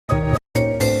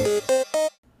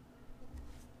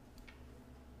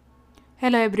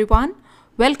Hello everyone.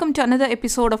 Welcome to another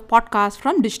episode of podcast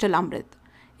from Digital Amrit.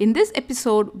 In this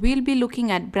episode, we'll be looking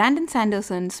at Brandon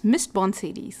Sanderson's Mistborn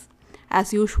series.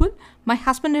 As usual, my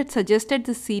husband had suggested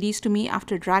this series to me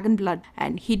after Dragon Blood,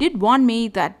 and he did warn me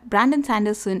that Brandon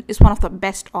Sanderson is one of the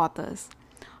best authors.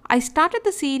 I started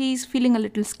the series feeling a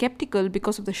little skeptical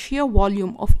because of the sheer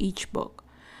volume of each book.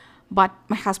 But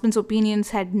my husband's opinions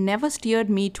had never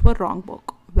steered me to a wrong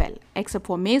book. Well, except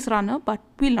for Maze Runner, but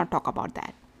we'll not talk about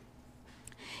that.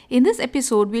 In this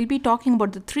episode, we'll be talking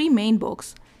about the three main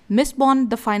books: Mistborn,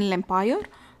 The Final Empire,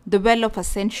 The Well of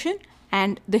Ascension,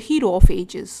 and The Hero of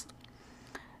Ages.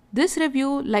 This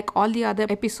review, like all the other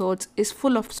episodes, is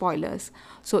full of spoilers.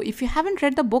 So if you haven't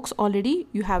read the books already,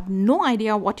 you have no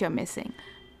idea what you're missing.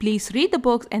 Please read the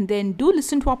books and then do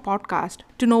listen to our podcast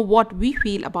to know what we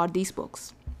feel about these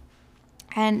books.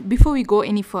 And before we go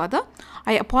any further,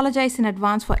 I apologize in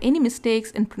advance for any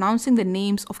mistakes in pronouncing the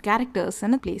names of characters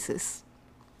and places.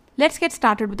 Let's get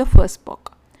started with the first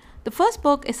book. The first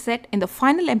book is set in the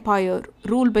Final Empire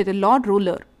ruled by the Lord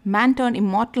Ruler,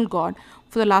 man-turned-immortal god,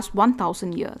 for the last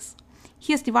 1000 years.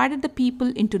 He has divided the people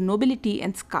into nobility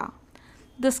and Skaa.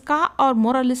 The Skaa are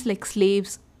more or less like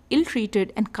slaves,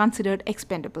 ill-treated and considered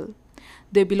expendable.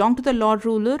 They belong to the Lord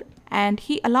Ruler, and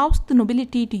he allows the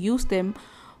nobility to use them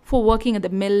for working at the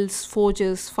mills,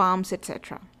 forges, farms,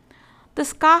 etc. The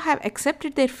Skaa have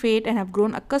accepted their fate and have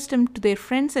grown accustomed to their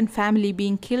friends and family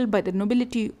being killed by the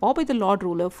nobility or by the Lord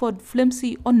Ruler for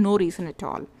flimsy or no reason at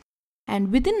all.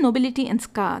 And within nobility and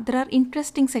Skaa, there are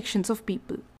interesting sections of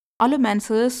people.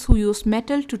 Allomancers who use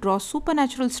metal to draw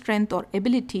supernatural strength or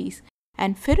abilities,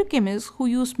 and feruchemists who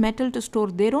use metal to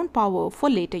store their own power for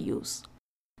later use.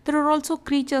 There are also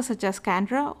creatures such as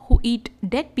Kandra who eat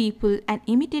dead people and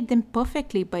imitate them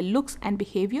perfectly by looks and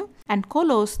behavior, and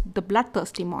Kolos, the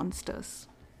bloodthirsty monsters.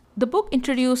 The book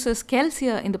introduces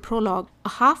Kelsier in the prologue, a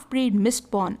half-breed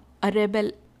Mistborn, a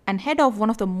rebel and head of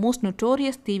one of the most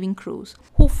notorious thieving crews,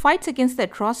 who fights against the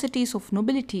atrocities of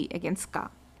nobility against Skaa.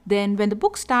 Then, when the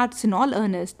book starts in all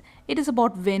earnest, it is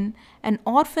about Vin, an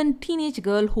orphan teenage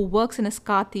girl who works in a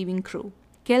Skaa thieving crew.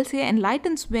 Kelsier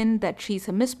enlightens Vin that she is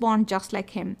a Mistborn just like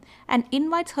him and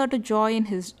invites her to join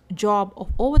his job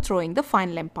of overthrowing the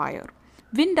Final Empire.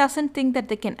 Vin doesn't think that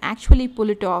they can actually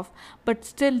pull it off, but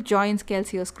still joins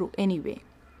Kelsier's crew anyway.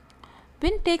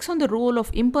 Vin takes on the role of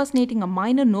impersonating a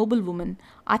minor noblewoman,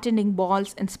 attending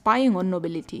balls and spying on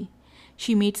nobility.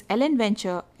 She meets Ellen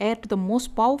Venture, heir to the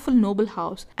most powerful noble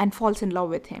house, and falls in love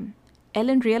with him.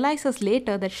 Ellen realizes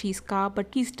later that she is Skaa, but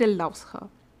he still loves her.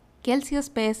 Kelsier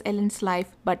spares Ellen's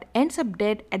life but ends up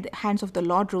dead at the hands of the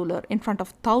Lord Ruler in front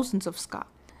of thousands of Skaa.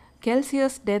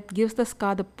 Kelsier's death gives the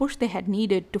Skaa the push they had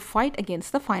needed to fight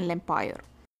against the Final Empire.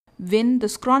 Vin, the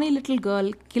scrawny little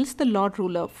girl, kills the Lord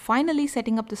Ruler, finally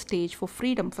setting up the stage for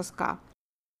freedom for Skaa.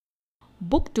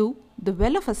 Book 2, The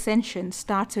Well of Ascension,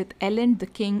 starts with Elend the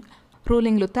king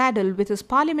ruling Luthadel with his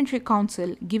parliamentary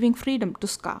council giving freedom to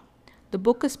Skaa. The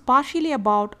book is partially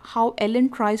about how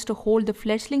Elend tries to hold the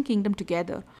fledgling kingdom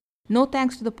together, no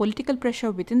thanks to the political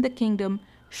pressure within the kingdom,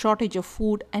 shortage of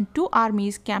food, and two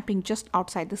armies camping just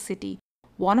outside the city.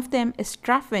 One of them is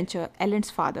Straffventure, Elend's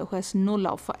father, who has no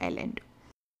love for Elend.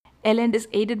 Elend is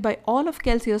aided by all of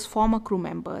Kelsier's former crew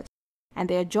members, and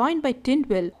they are joined by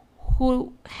Tindwyl,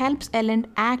 who helps Elend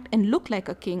act and look like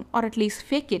a king, or at least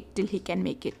fake it till he can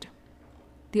make it.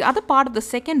 The other part of the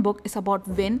second book is about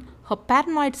Vin, her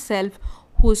paranoid self,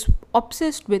 who is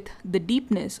obsessed with the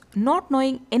deepness, not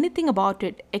knowing anything about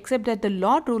it except that the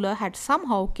Lord Ruler had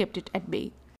somehow kept it at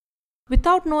bay.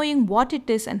 Without knowing what it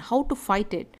is and how to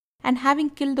fight it, and having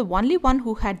killed the only one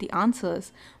who had the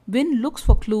answers, Vin looks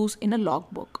for clues in a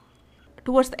logbook.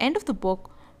 Towards the end of the book,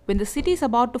 when the city is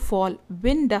about to fall,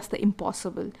 Vin does the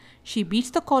impossible. She beats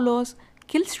the Kolos,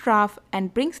 kills Straff,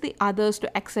 and brings the others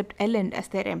to accept Elend as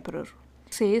their emperor.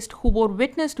 Sazed, who bore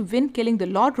witness to Vin killing the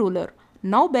Lord Ruler,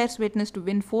 now bears witness to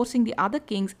Vin forcing the other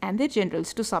kings and their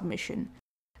generals to submission.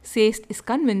 Sazed is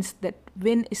convinced that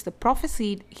Vin is the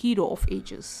prophesied hero of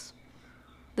ages.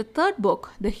 The third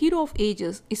book, The Hero of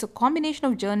Ages, is a combination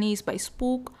of journeys by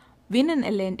Spook, Vin and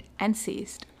Elend, and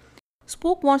Sazed.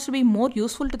 Spook wants to be more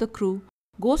useful to the crew,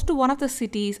 goes to one of the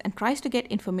cities and tries to get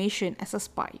information as a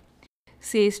spy.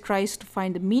 Sazed tries to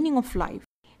find the meaning of life.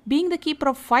 Being the keeper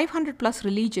of 500 plus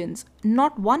religions,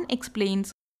 not one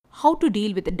explains how to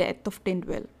deal with the death of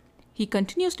Tindwyl. He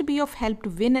continues to be of help to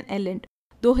Vin and Elend,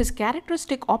 though his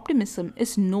characteristic optimism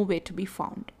is nowhere to be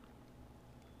found.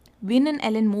 Vin and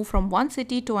Elend move from one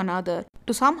city to another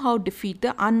to somehow defeat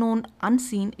the unknown,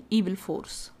 unseen evil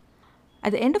force.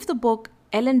 At the end of the book,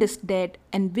 Elend is dead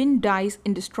and Vin dies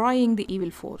in destroying the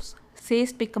evil force.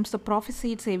 Sazed becomes the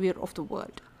prophesied savior of the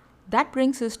world. That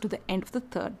brings us to the end of the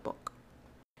third book.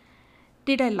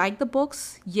 Did I like the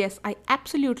books? Yes, I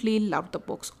absolutely loved the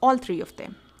books, all three of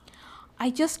them. I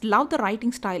just love the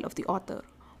writing style of the author.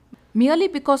 Merely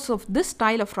because of this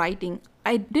style of writing,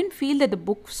 I didn't feel that the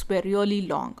books were really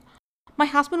long. My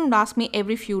husband would ask me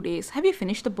every few days, "Have you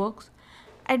finished the books?"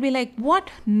 I'd be like,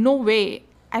 "What? No way.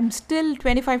 I'm still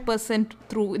 25%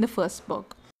 through in the first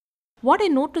book." What I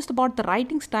noticed about the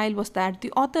writing style was that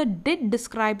the author did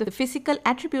describe the physical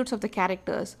attributes of the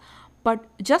characters, but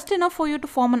just enough for you to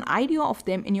form an idea of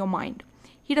them in your mind.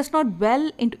 He does not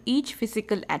dwell into each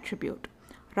physical attribute.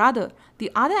 Rather,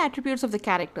 the other attributes of the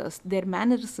characters, their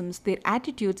mannerisms, their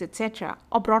attitudes, etc.,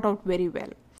 are brought out very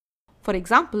well. For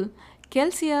example,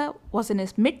 Kelsier was in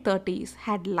his mid-30s,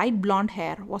 had light blonde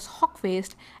hair, was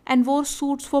hawk-faced, and wore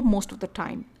suits for most of the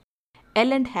time.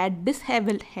 Ellen had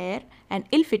disheveled hair and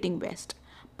ill-fitting vest.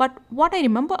 But what I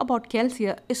remember about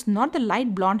Kelsier is not the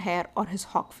light blonde hair or his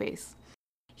hawk face.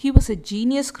 He was a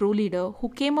genius crew leader who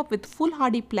came up with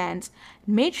foolhardy plans,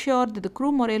 made sure that the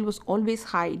crew morale was always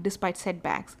high despite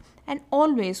setbacks, and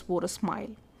always wore a smile.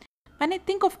 When I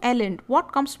think of Ellen,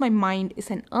 what comes to my mind is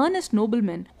an earnest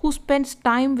nobleman who spends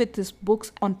time with his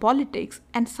books on politics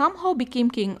and somehow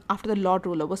became king after the Lord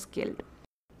Ruler was killed.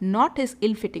 Not his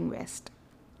ill-fitting vest,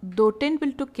 though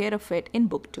Tynwald took care of it in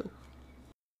book 2.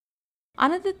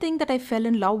 Another thing that I fell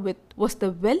in love with was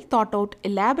the well thought out,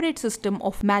 elaborate system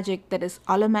of magic that is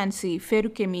allomancy,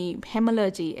 feruchemy,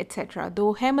 hemalurgy, etc.,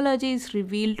 though hemalurgy is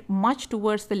revealed much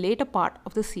towards the later part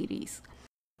of the series.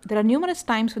 There are numerous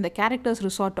times when the characters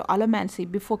resort to allomancy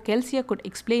before Kelsier could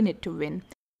explain it to Vin,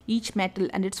 each metal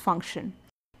and its function,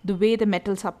 the way the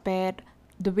metals are paired,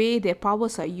 the way their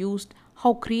powers are used,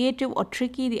 how creative or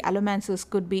tricky the allomancers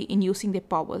could be in using their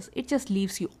powers. It just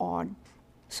leaves you awed.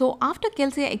 So after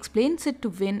Kelsier explains it to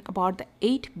Vin about the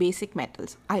 8 basic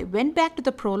metals, I went back to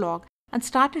the prologue and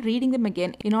started reading them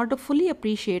again in order to fully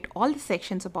appreciate all the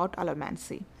sections about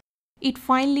allomancy. It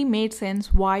finally made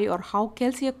sense why or how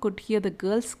Kelsier could hear the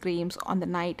girl's screams on the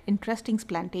night in Tressting's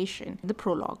plantation in the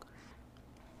prologue.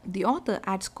 The author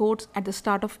adds quotes at the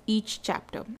start of each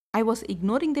chapter. I was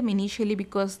ignoring them initially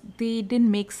because they didn't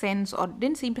make sense or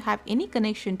didn't seem to have any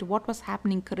connection to what was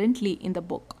happening currently in the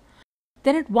book.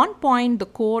 Then at one point, the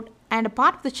quote and a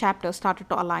part of the chapter started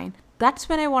to align. That's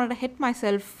when I wanted to hit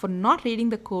myself for not reading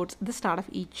the quotes at the start of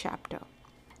each chapter.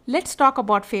 Let's talk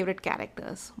about favorite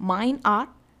characters. Mine are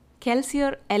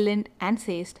Kelsier, Ellen, and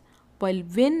Sazed, while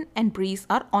Vin and Breeze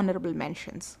are honorable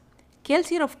mentions.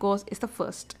 Kelsier, of course, is the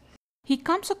first. He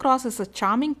comes across as a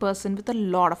charming person with a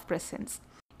lot of presence.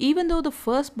 Even though the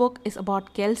first book is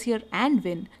about Kelsier and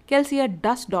Vin, Kelsier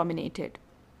does dominate it.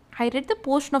 I read the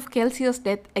portion of Kelsier's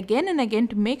death again and again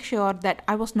to make sure that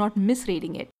I was not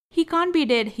misreading it. He can't be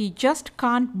dead, he just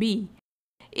can't be.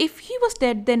 If he was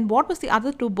dead, then what was the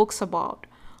other 2 books about?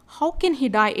 How can he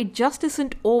die? It just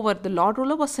isn't over. The Lord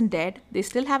Ruler wasn't dead. They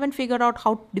still haven't figured out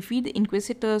how to defeat the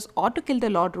Inquisitors or to kill the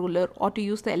Lord Ruler or to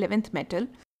use the 11th metal.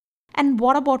 And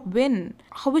what about Vin?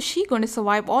 How is she going to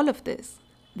survive all of this?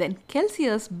 Then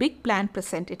Kelsier's big plan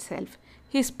presents itself.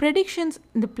 His predictions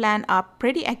in the plan are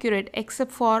pretty accurate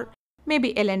except for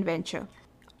maybe Ellen Venture.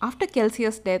 After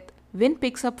Kelsier's death, Vin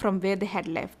picks up from where they had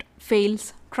left,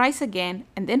 fails, tries again,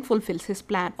 and then fulfills his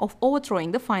plan of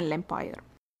overthrowing the final empire.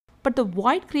 But the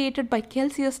void created by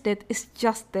Kelsier's death is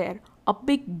just there, a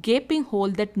big gaping hole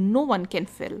that no one can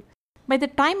fill. By the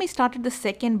time I started the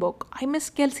second book, I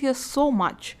missed Kelsier so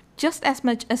much, just as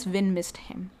much as Vin missed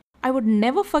him. I would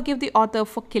never forgive the author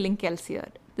for killing Kelsier.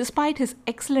 Despite his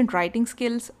excellent writing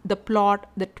skills, the plot,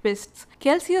 the twists,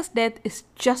 Kelsier's death is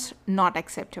just not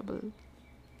acceptable.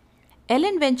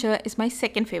 Ellen Venture is my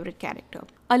second favorite character.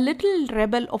 A little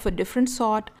rebel of a different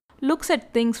sort, looks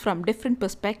at things from different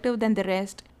perspective than the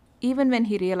rest, even when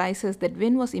he realizes that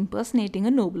Vin was impersonating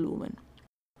a noblewoman.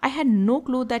 I had no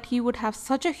clue that he would have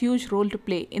such a huge role to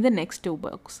play in the next 2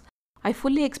 books. I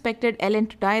fully expected Ellen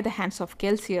to die at the hands of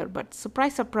Kelsier, but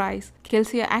surprise, surprise,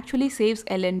 Kelsier actually saves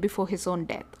Ellen before his own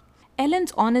death.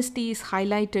 Ellen's honesty is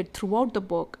highlighted throughout the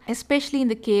book, especially in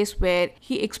the case where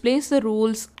he explains the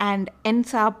rules and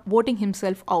ends up voting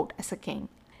himself out as a king.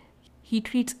 He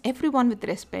treats everyone with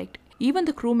respect, even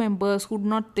the crew members who do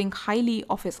not think highly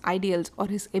of his ideals or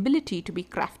his ability to be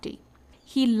crafty.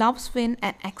 He loves Vin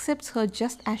and accepts her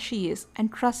just as she is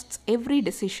and trusts every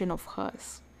decision of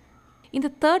hers. In the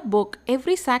third book,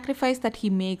 every sacrifice that he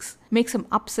makes him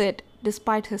upset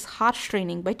despite his harsh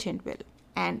training by Tynwald.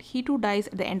 And he too dies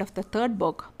at the end of the third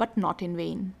book, but not in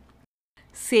vain.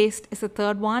 Sazed is the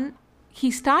third one. He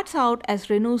starts out as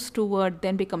Renu's steward,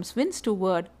 then becomes Vin's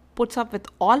steward, puts up with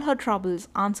all her troubles,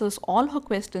 answers all her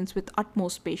questions with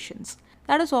utmost patience.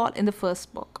 That is all in the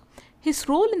first book. His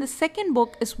role in the second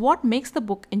book is what makes the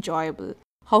book enjoyable.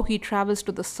 How he travels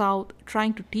to the south,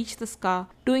 trying to teach the Scar,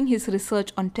 doing his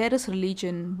research on Terra's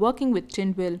religion, working with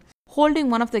Tynwil, holding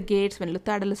one of the gates when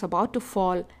Luthadel is about to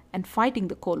fall, and fighting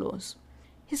the Kolos.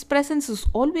 His presence is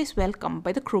always welcomed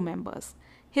by the crew members.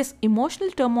 His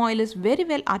emotional turmoil is very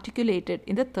well articulated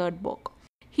in the third book.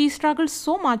 He struggles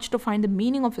so much to find the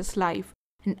meaning of his life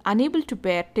and unable to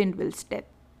bear Tynwil's death.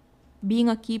 Being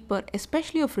a keeper,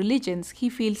 especially of religions, he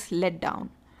feels let down.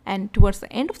 And towards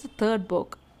the end of the third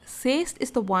book, Sazed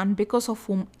is the one because of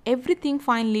whom everything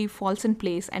finally falls in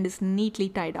place and is neatly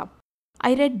tied up.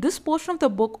 I read this portion of the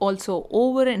book also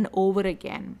over and over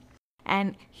again.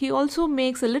 And he also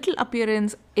makes a little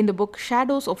appearance in the book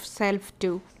Shadows of Self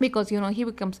too, because he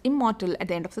becomes immortal at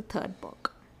the end of the third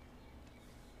book.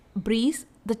 Breeze,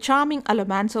 the charming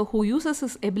Allomancer who uses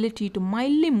his ability to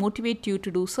mildly motivate you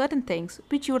to do certain things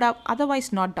which you would have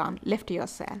otherwise not done left to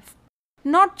yourself.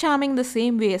 Not charming the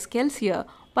same way as Kelsier,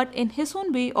 but in his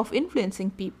own way of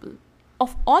influencing people.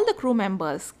 Of all the crew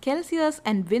members, Kelsier's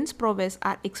and Vin's prowess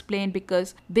are explained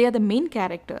because they are the main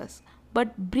characters,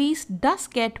 but Breeze does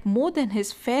get more than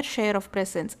his fair share of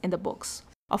presence in the books.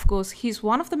 Of course, he's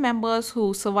one of the members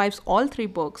who survives all 3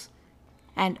 books,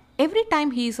 and every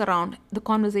time he is around, the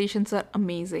conversations are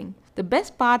amazing. The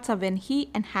best parts are when he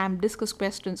and Ham discuss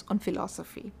questions on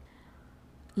philosophy.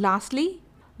 Lastly,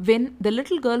 Vin, the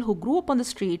little girl who grew up on the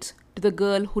streets, to the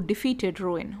girl who defeated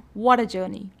Ruin. What a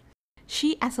journey.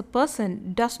 She as a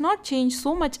person does not change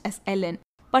so much as Ellen,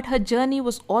 but her journey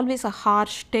was always a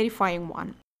harsh, terrifying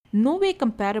one. No way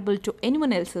comparable to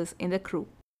anyone else's in the crew.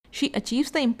 She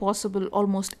achieves the impossible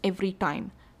almost every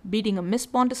time, beating a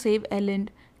Mistborn to save Ellen,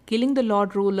 killing the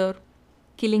Lord Ruler,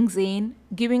 killing Zane,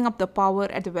 giving up the power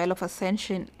at the Well of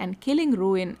Ascension, and killing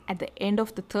Ruin at the end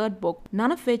of the third book,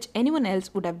 none of which anyone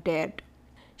else would have dared.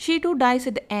 She too dies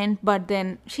at the end, but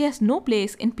then she has no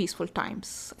place in peaceful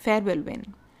times. Farewell,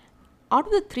 Vin. Out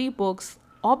of the 3 books,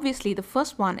 obviously the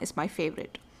first one is my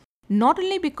favorite. Not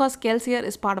only because Kelsier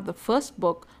is part of the first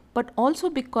book, but also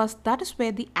because that is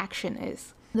where the action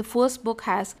is. The first book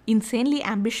has insanely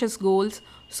ambitious goals,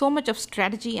 so much of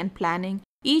strategy and planning.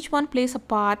 Each one plays a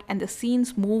part and the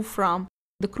scenes move from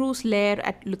the crew's lair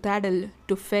at Luthadel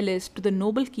to Fellis to the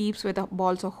noble keeps where the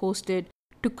balls are hosted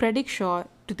to Credicshaw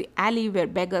to the alley where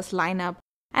beggars line up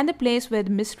and the place where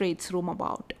the mistwraiths roam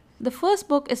about. The first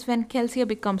book is when Kelsier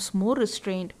becomes more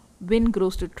restrained, Vin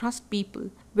grows to trust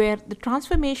people, where the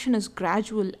transformation is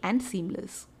gradual and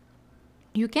seamless.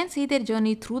 You can see their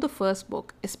journey through the first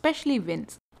book, especially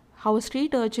Vin's, how a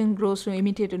street urchin grows to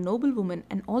imitate a noblewoman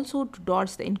and also to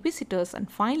dodge the Inquisitors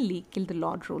and finally kill the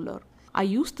Lord Ruler. I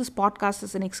used this podcast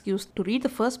as an excuse to read the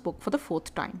first book for the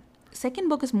 4th time. Second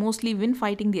book is mostly Vin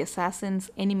fighting the assassins,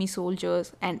 enemy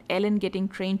soldiers, and Ellen getting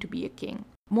trained to be a king.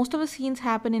 Most of the scenes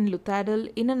happen in Luthadel,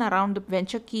 in and around the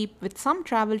Venture Keep, with some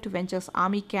travel to Venture's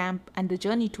army camp and the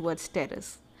journey towards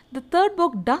Terrace. The third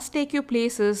book does take you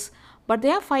places, but they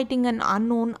are fighting an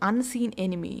unknown, unseen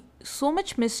enemy. So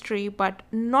much mystery, but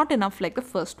not enough like the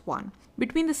first one.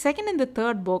 Between the second and the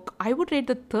third book, I would rate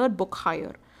the third book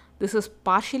higher. This is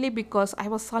partially because I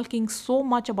was sulking so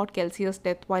much about Kelsier's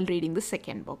death while reading the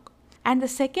second book. And the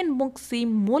second book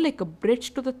seemed more like a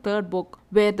bridge to the third book,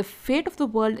 where the fate of the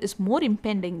world is more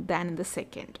impending than in the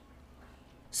second.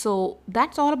 So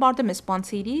that's all about the Mistborn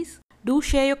series. Do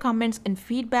share your comments and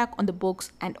feedback on the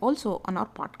books and also on our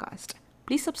podcast.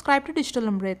 Please subscribe to Digital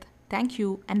Amrit. Thank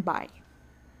you and bye.